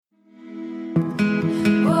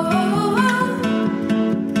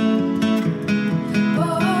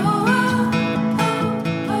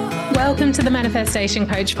Welcome to the Manifestation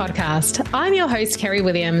Coach podcast. I'm your host, Kerry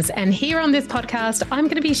Williams, and here on this podcast, I'm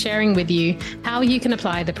going to be sharing with you how you can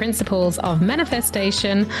apply the principles of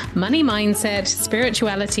manifestation, money mindset,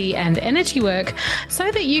 spirituality, and energy work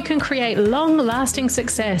so that you can create long-lasting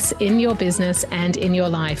success in your business and in your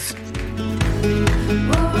life.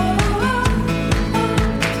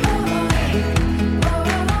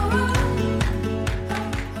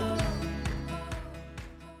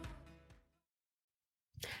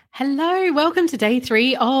 Hello, welcome to day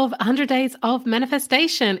 3 of 100 Days of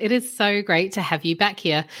Manifestation. It is so great to have you back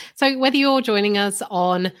here. So whether you're joining us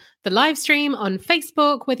on the live stream on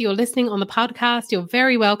Facebook, whether you're listening on the podcast, you're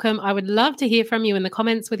very welcome. I would love to hear from you in the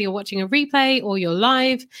comments, whether you're watching a replay or you're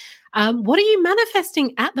live. What are you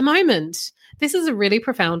manifesting at the moment? This is a really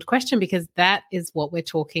profound question because that is what we're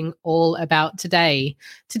talking all about today.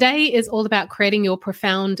 Today is all about creating your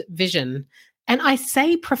profound vision. And I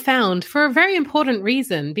say profound for a very important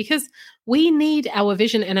reason, because we need our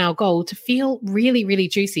vision and our goal to feel really, really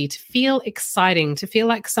juicy, to feel exciting, to feel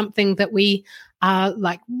like something that we are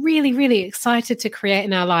like really, really excited to create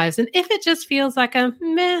in our lives. And if it just feels like a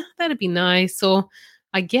meh, that'd be nice, or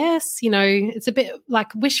I guess, it's a bit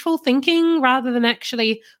like wishful thinking rather than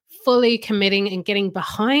actually fully committing and getting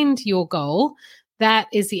behind your goal, that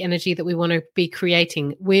is the energy that we want to be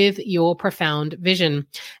creating with your profound vision.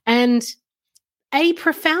 And a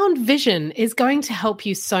profound vision is going to help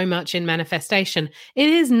you so much in manifestation. It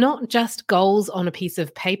is not just goals on a piece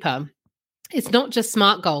of paper. It's not just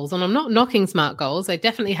SMART goals, and I'm not knocking SMART goals. They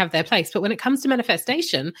definitely have their place. But when it comes to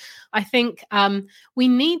manifestation, I think we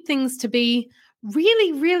need things to be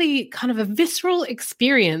really, really kind of a visceral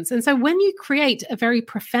experience. And so when you create a very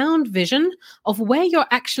profound vision of where you're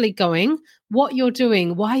actually going, what you're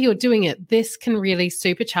doing, why you're doing it, this can really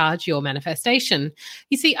supercharge your manifestation.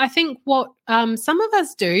 You see, I think what some of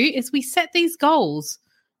us do is we set these goals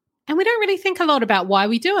and we don't really think a lot about why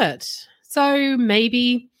we do it. So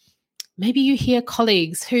maybe you hear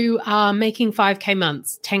colleagues who are making 5K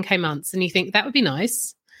months, 10K months, and you think that would be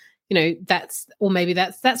nice. That's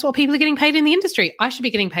what people are getting paid in the industry. I should be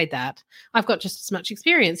getting paid that. I've got just as much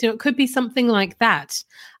experience. It could be something like that.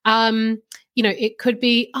 It could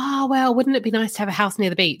be, wouldn't it be nice to have a house near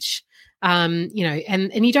the beach? And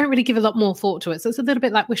you don't really give a lot more thought to it. So it's a little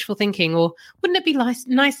bit like wishful thinking, or wouldn't it be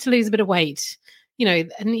nice to lose a bit of weight?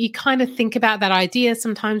 And you kind of think about that idea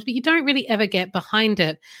sometimes, but you don't really ever get behind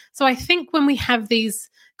it. So I think when we have these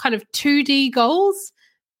kind of 2D goals,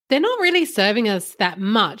 they're not really serving us that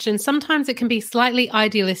much. And sometimes it can be slightly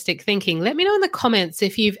idealistic thinking. Let me know in the comments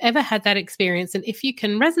if you've ever had that experience and if you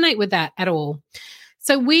can resonate with that at all.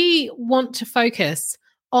 So we want to focus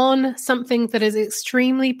on something that is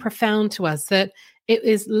extremely profound to us, that it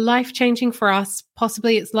is life-changing for us.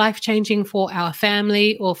 Possibly it's life-changing for our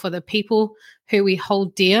family or for the people who we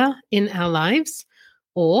hold dear in our lives,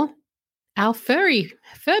 or our fur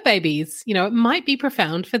babies. It might be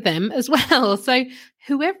profound for them as well. So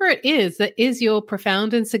whoever it is that is your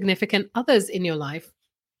profound and significant others in your life.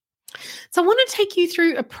 So I want to take you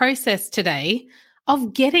through a process today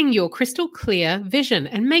of getting your crystal clear vision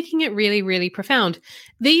and making it really, really profound.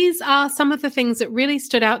 These are some of the things that really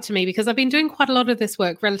stood out to me because I've been doing quite a lot of this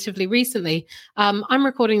work relatively recently. I'm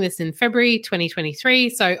recording this in February 2023.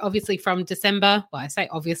 So obviously from December, well, I say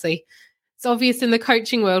obviously, it's obvious in the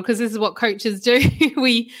coaching world because this is what coaches do.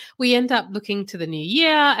 We end up looking to the new year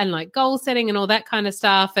and like goal setting and all that kind of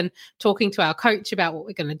stuff and talking to our coach about what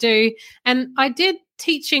we're going to do. And I did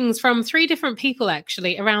teachings from 3 different people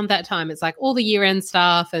actually around that time. It's like all the year-end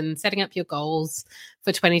stuff and setting up your goals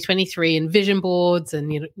for 2023 and vision boards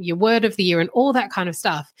and your word of the year and all that kind of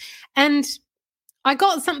stuff. And I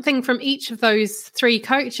got something from each of those 3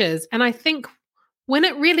 coaches. And I think when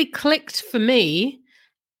it really clicked for me,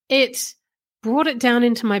 it brought it down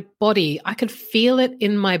into my body. I could feel it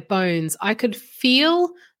in my bones. I could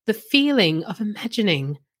feel the feeling of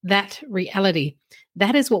imagining that reality.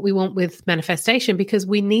 That is what we want with manifestation, because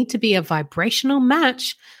we need to be a vibrational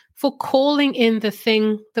match for calling in the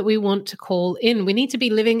thing that we want to call in. We need to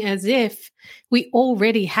be living as if we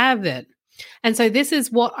already have it. And so this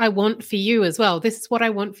is what I want for you as well. This is what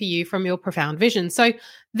I want for you from your profound vision. So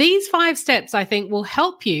these 5 steps, I think, will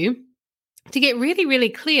help you to get really, really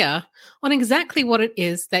clear on exactly what it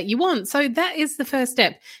is that you want. So that is the first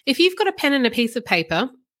step. If you've got a pen and a piece of paper,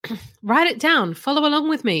 write it down, follow along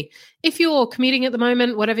with me. If you're commuting at the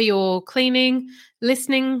moment, whatever you're cleaning,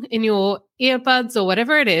 listening in your earbuds or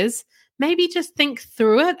whatever it is, maybe just think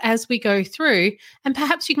through it as we go through. And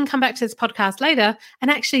perhaps you can come back to this podcast later and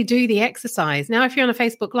actually do the exercise. Now, if you're on a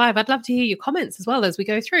Facebook Live, I'd love to hear your comments as well as we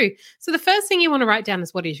go through. So the first thing you want to write down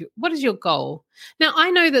is what is your goal? Now,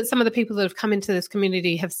 I know that some of the people that have come into this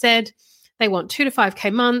community have said they want 2 to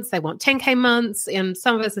 5K months, they want 10K months, and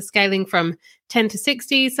some of us are scaling from 10 to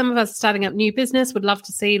 60. Some of us starting up new business would love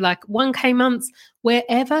to see like 1K months.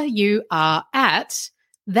 Wherever you are at,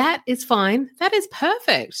 that is fine. That is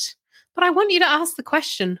perfect. But I want you to ask the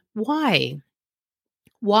question, why?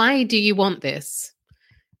 Why do you want this?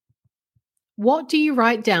 What do you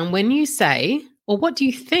write down when you say, or what do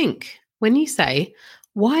you think when you say,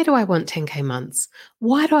 why do I want 10K months?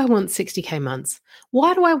 Why do I want 60K months?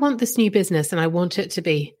 Why do I want this new business and I want it to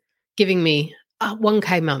be giving me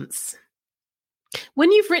 1K months?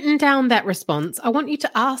 When you've written down that response, I want you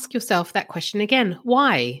to ask yourself that question again.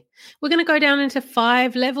 Why? We're going to go down into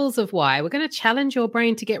 5 levels of why. We're going to challenge your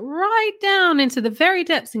brain to get right down into the very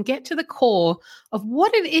depths and get to the core of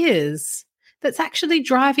what it is that's actually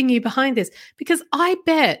driving you behind this. Because I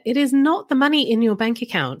bet it is not the money in your bank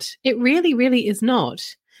account. It really, really is not.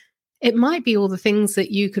 It might be all the things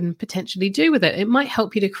that you can potentially do with it. It might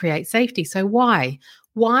help you to create safety. So why?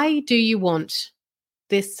 Why do you want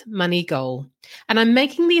this money goal? And I'm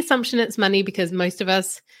making the assumption it's money because most of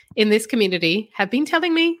us in this community have been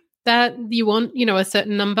telling me that you want, a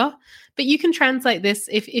certain number. But you can translate this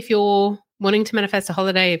if you're wanting to manifest a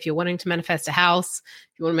holiday, if you're wanting to manifest a house,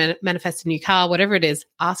 if you want to manifest a new car, whatever it is,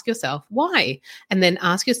 ask yourself why, and then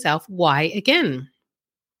ask yourself why again.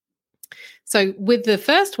 So with the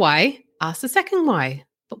first why, ask the second why.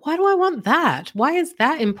 But why do I want that? Why is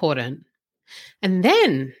that important? And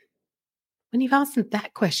then when you've asked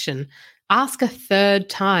that question, ask a third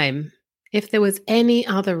time, if there was any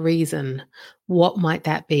other reason, what might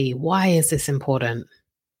that be? Why is this important?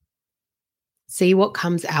 See what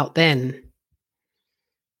comes out then.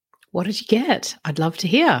 What did you get? I'd love to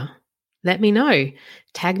hear. Let me know.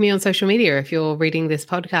 Tag me on social media if you're reading this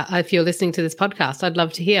podcast, if you're listening to this podcast, I'd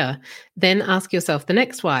love to hear. Then ask yourself the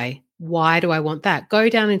next why. Why do I want that? Go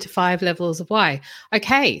down into 5 levels of why.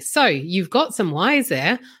 Okay, so you've got some whys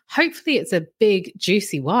there. Hopefully it's a big,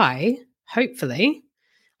 juicy why. Hopefully.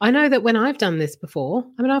 I know that when I've done this before,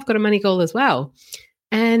 I've got a money goal as well.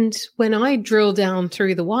 And when I drill down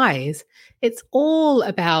through the whys, it's all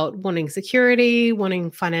about wanting security, wanting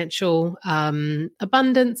financial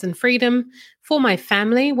abundance and freedom for my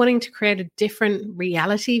family, wanting to create a different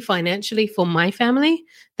reality financially for my family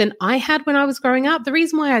than I had when I was growing up. The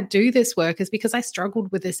reason why I do this work is because I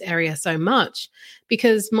struggled with this area so much,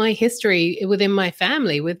 because my history within my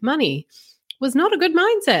family with money was not a good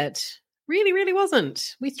mindset. Really, really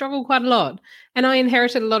wasn't. We struggled quite a lot. And I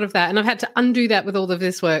inherited a lot of that. And I've had to undo that with all of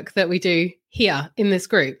this work that we do here in this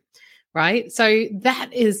group, right? So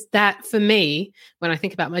that is that for me, when I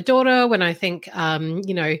think about my daughter, when I think,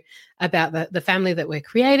 about the family that we're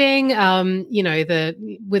creating,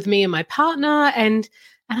 with me and my partner. And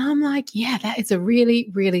I'm like, yeah, that is a really,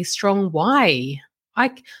 really strong why.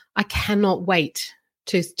 I cannot wait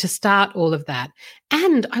to start all of that.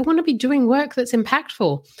 And I want to be doing work that's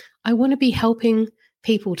impactful. I want to be helping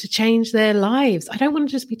people to change their lives. I don't want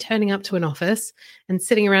to just be turning up to an office and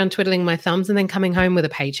sitting around twiddling my thumbs and then coming home with a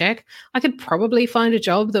paycheck. I could probably find a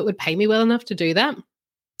job that would pay me well enough to do that.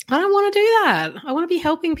 I don't want to do that. I want to be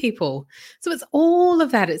helping people. So it's all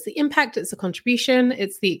of that. It's the impact, it's the contribution,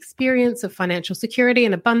 it's the experience of financial security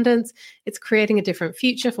and abundance. It's creating a different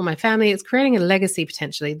future for my family. It's creating a legacy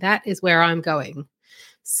potentially. That is where I'm going.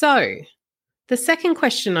 So the second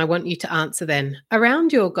question I want you to answer then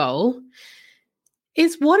around your goal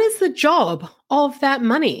is, what is the job of that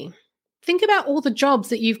money? Think about all the jobs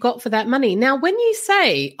that you've got for that money. Now, when you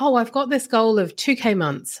say, I've got this goal of 2K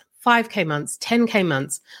months, 5K months, 10K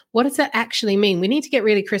months, what does that actually mean? We need to get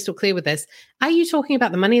really crystal clear with this. Are you talking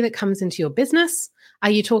about the money that comes into your business?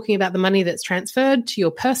 Are you talking about the money that's transferred to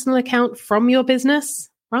your personal account from your business?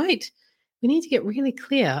 Right? We need to get really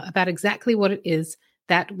clear about exactly what it is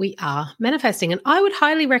that we are manifesting. And I would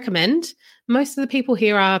highly recommend, most of the people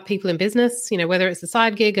here are people in business, whether it's a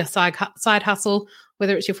side gig, a side hustle,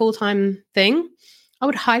 whether it's your full-time thing, I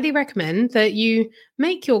would highly recommend that you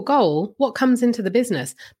make your goal what comes into the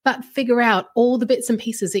business, but figure out all the bits and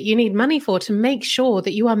pieces that you need money for to make sure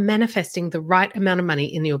that you are manifesting the right amount of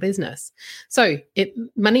money in your business. So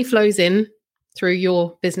money flows in through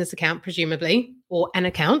your business account, presumably, or an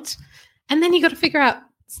account. And then you got to figure out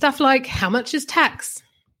stuff like, how much is tax?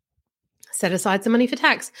 Set aside some money for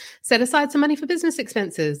tax. Set aside some money for business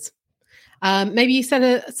expenses. Maybe you set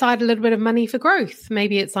aside a little bit of money for growth.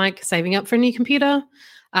 Maybe it's like saving up for a new computer,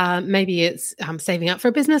 Maybe it's saving up for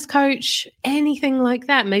a business coach, anything like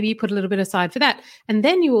that. Maybe you put a little bit aside for that. And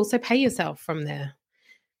then you also pay yourself from there.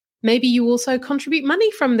 Maybe you also contribute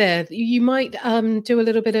money from there. You might do a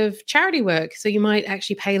little bit of charity work. So you might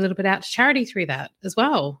actually pay a little bit out to charity through that as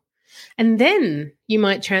well. And then you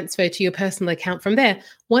might transfer to your personal account from there.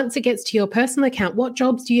 Once it gets to your personal account, what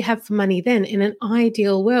jobs do you have for money then in an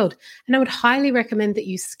ideal world? And I would highly recommend that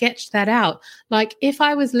you sketch that out. Like if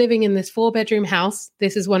I was living in this 4-bedroom house,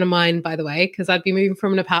 this is one of mine, by the way, because I'd be moving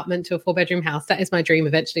from an apartment to a 4-bedroom house. That is my dream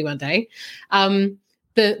eventually one day.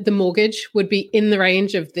 The mortgage would be in the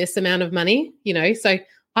range of this amount of money, so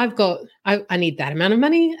I need that amount of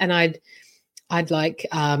money, and I'd like,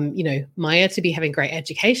 Maya to be having great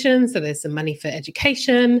education. So there's some money for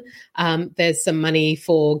education. There's some money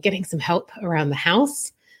for getting some help around the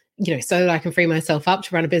house, so that I can free myself up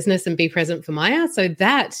to run a business and be present for Maya. So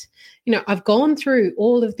that, I've gone through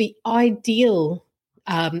all of the ideal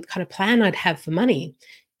kind of plan I'd have for money,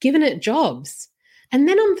 given it jobs. And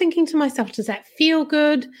then I'm thinking to myself, does that feel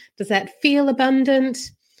good? Does that feel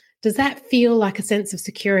abundant? Does that feel like a sense of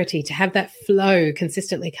security to have that flow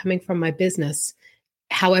consistently coming from my business,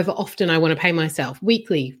 however often I want to pay myself,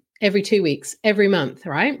 weekly, every 2 weeks, every month,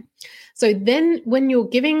 right? So then when you're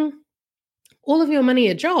giving all of your money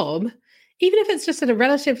a job, even if it's just at a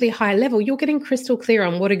relatively high level, you're getting crystal clear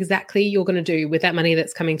on what exactly you're going to do with that money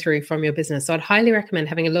that's coming through from your business. So I'd highly recommend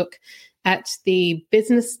having a look at the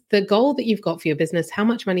business, the goal that you've got for your business, how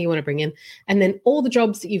much money you want to bring in, and then all the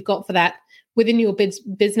jobs that you've got for that within your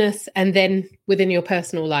business and then within your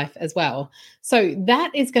personal life as well. So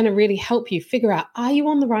that is going to really help you figure out, are you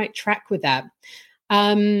on the right track with that?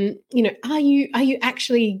 Are you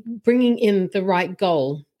actually bringing in the right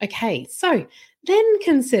goal? Okay, so then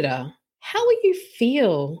consider, how will you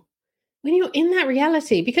feel when you're in that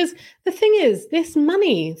reality? Because the thing is, this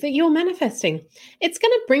money that you're manifesting, it's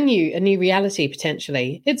going to bring you a new reality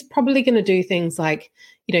potentially. It's probably going to do things like,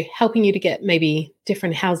 helping you to get maybe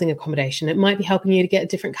different housing accommodation. It might be helping you to get a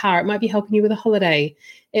different car. It might be helping you with a holiday.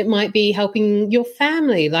 It might be helping your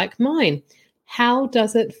family like mine. How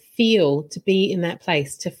does it feel to be in that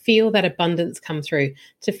place, to feel that abundance come through,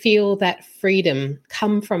 to feel that freedom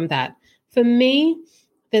come from that? For me,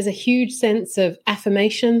 there's a huge sense of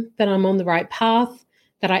affirmation that I'm on the right path,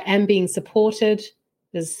 that I am being supported.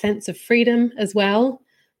 There's a sense of freedom as well.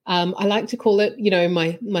 I like to call it,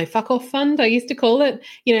 my fuck off fund. I used to call it,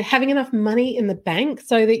 having enough money in the bank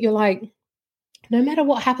so that you're like, no matter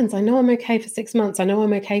what happens, I know I'm okay for 6 months. I know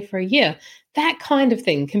I'm okay for a year. That kind of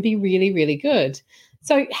thing can be really, really good.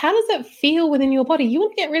 So how does that feel within your body? You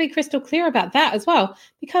want to get really crystal clear about that as well,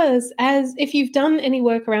 because as if you've done any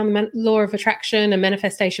work around the law of attraction and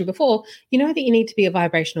manifestation before, you know that you need to be a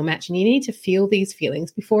vibrational match and you need to feel these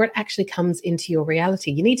feelings before it actually comes into your reality.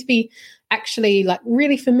 You need to be actually like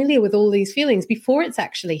really familiar with all these feelings before it's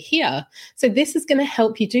actually here. So this is going to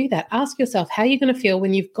help you do that. Ask yourself, how are you going to feel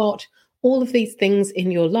when you've got all of these things in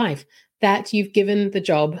your life that you've given the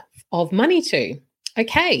job of money to?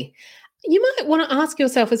 Okay. You might want to ask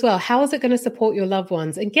yourself as well, how is it going to support your loved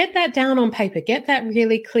ones? And get that down on paper. Get that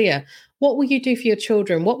really clear. What will you do for your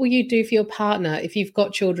children? What will you do for your partner if you've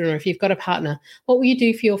got children or if you've got a partner? What will you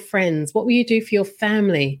do for your friends? What will you do for your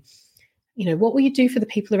family? What will you do for the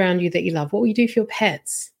people around you that you love? What will you do for your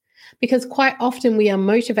pets? Because quite often we are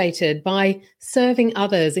motivated by serving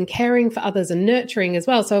others and caring for others and nurturing as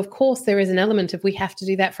well. So of course there is an element of we have to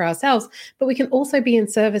do that for ourselves, but we can also be in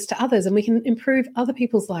service to others and we can improve other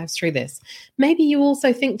people's lives through this. Maybe you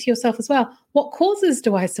also think to yourself as well, what causes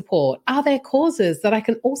do I support? Are there causes that I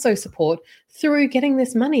can also support through getting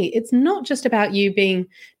this money? It's not just about you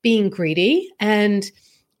being greedy and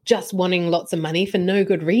just wanting lots of money for no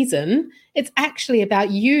good reason. It's actually about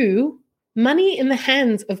you. Money in the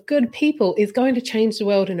hands of good people is going to change the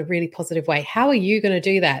world in a really positive way. How are you going to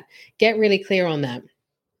do that? Get really clear on that.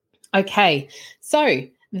 Okay, so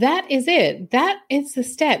that is it. That is the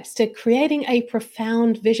steps to creating a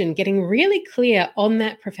profound vision, getting really clear on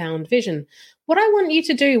that profound vision. What I want you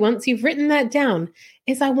to do once you've written that down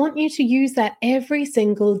is I want you to use that every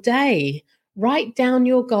single day. Write down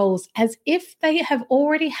your goals as if they have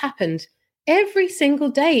already happened every single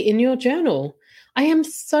day in your journal. I am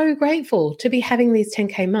so grateful to be having these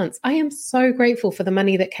 10K months. I am so grateful for the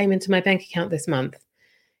money that came into my bank account this month.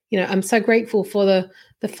 I'm so grateful for the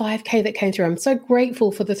 5K that came through. I'm so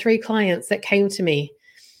grateful for the 3 clients that came to me.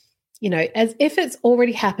 as if it's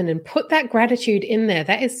already happened, and put that gratitude in there.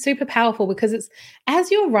 That is super powerful, because it's, as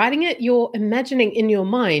you're writing it, you're imagining in your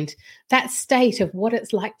mind that state of what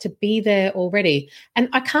it's like to be there already. And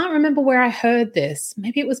I can't remember where I heard this.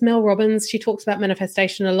 Maybe it was Mel Robbins. She talks about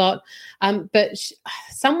manifestation a lot. But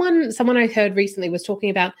someone I heard recently was talking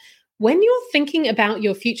about, when you're thinking about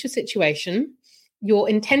your future situation, your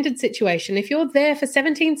intended situation, if you're there for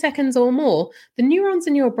 17 seconds or more, the neurons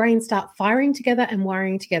in your brain start firing together and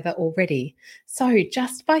wiring together already. So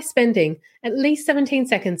just by spending at least 17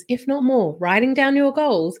 seconds, if not more, writing down your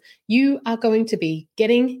goals, you are going to be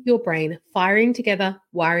getting your brain firing together,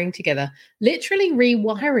 wiring together, literally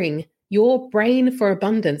rewiring your brain for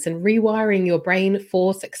abundance and rewiring your brain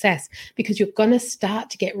for success, because you're going to start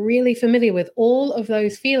to get really familiar with all of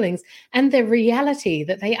those feelings and the reality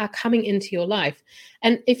that they are coming into your life.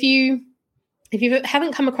 And if you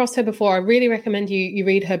haven't come across her before, I really recommend you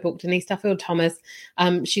read her book, Denise Duffield Thomas.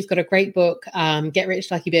 She's got a great book, Get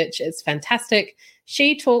Rich Lucky Bitch. It's fantastic.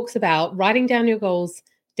 She talks about writing down your goals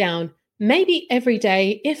down maybe every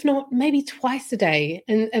day, if not maybe twice a day.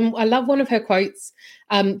 And I love one of her quotes.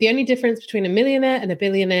 The only difference between a millionaire and a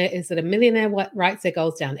billionaire is that a millionaire writes their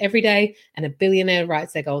goals down every day, and a billionaire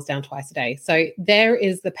writes their goals down twice a day. So there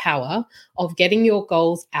is the power of getting your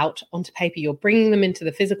goals out onto paper. You're bringing them into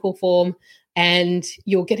the physical form, and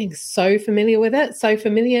you're getting so familiar with it, so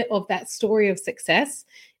familiar of that story of success.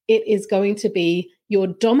 It is going to be your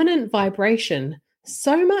dominant vibration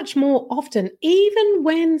so much more often. Even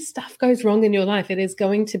when stuff goes wrong in your life, it is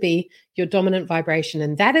going to be your dominant vibration.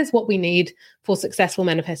 And that is what we need for successful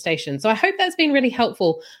manifestation. So I hope that's been really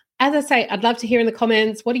helpful. As I say, I'd love to hear in the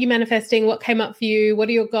comments, what are you manifesting? What came up for you? What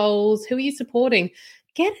are your goals? Who are you supporting?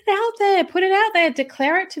 Get it out there, put it out there,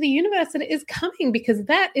 declare it to the universe that it is coming, because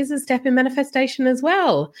that is a step in manifestation as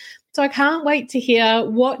well. So I can't wait to hear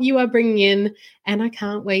what you are bringing in, and I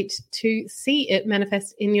can't wait to see it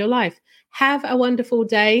manifest in your life. Have a wonderful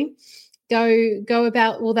day. Go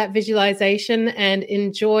about all that visualization and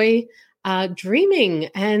enjoy dreaming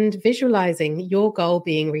and visualizing your goal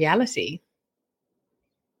being reality.